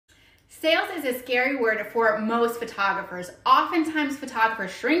Sales is a scary word for most photographers. Oftentimes, photographers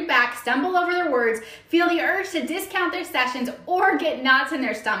shrink back, stumble over their words, feel the urge to discount their sessions, or get knots in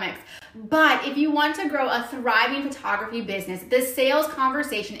their stomachs. But if you want to grow a thriving photography business, the sales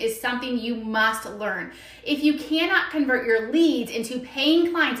conversation is something you must learn. If you cannot convert your leads into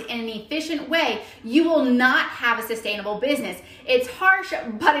paying clients in an efficient way, you will not have a sustainable business. It's harsh,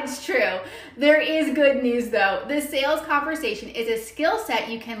 but it's true. There is good news though. The sales conversation is a skill set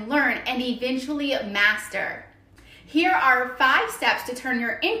you can learn and eventually master. Here are 5 steps to turn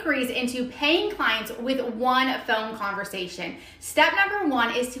your inquiries into paying clients with one phone conversation. Step number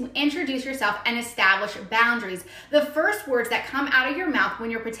 1 is to introduce yourself and establish boundaries. The first words that come out of your mouth when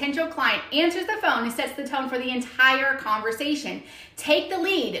your potential client answers the phone sets the tone for the entire conversation. Take the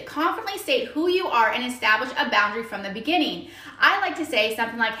lead, confidently state who you are, and establish a boundary from the beginning. I like to say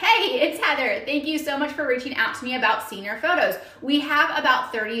something like, "Hey, it's Heather. Thank you so much for reaching out to me about senior photos. We have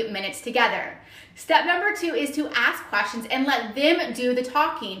about 30 minutes together." Step number 2 is to ask questions and let them do the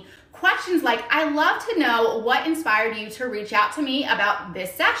talking. Questions like, "I'd love to know what inspired you to reach out to me about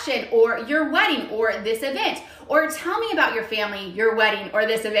this session or your wedding or this event," or "Tell me about your family, your wedding, or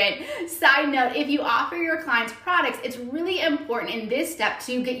this event." Side note, if you offer your clients products, it's really important in this step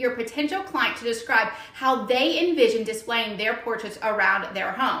to get your potential client to describe how they envision displaying their portraits around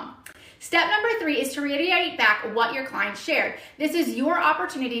their home. Step number 3 is to reiterate back what your client shared. This is your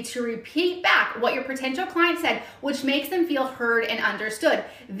opportunity to repeat back what your potential client said, which makes them feel heard and understood.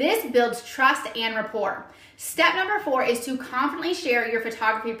 This builds trust and rapport. Step number 4 is to confidently share your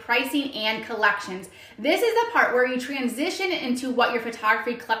photography pricing and collections. This is the part where you transition into what your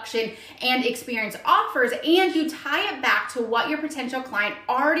photography collection and experience offers, and you tie it back to what your potential client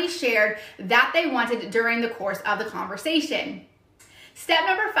already shared that they wanted during the course of the conversation. Step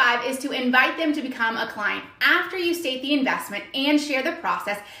number 5 is to invite them to become a client. After you state the investment and share the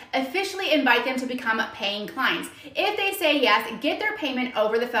process, officially invite them to become paying clients. If they say yes, get their payment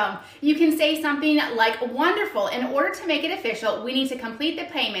over the phone. You can say something like, "Wonderful, in order to make it official, we need to complete the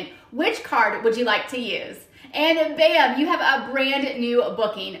payment. Which card would you like to use?" And bam, you have a brand new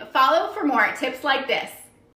booking. Follow for more tips like this.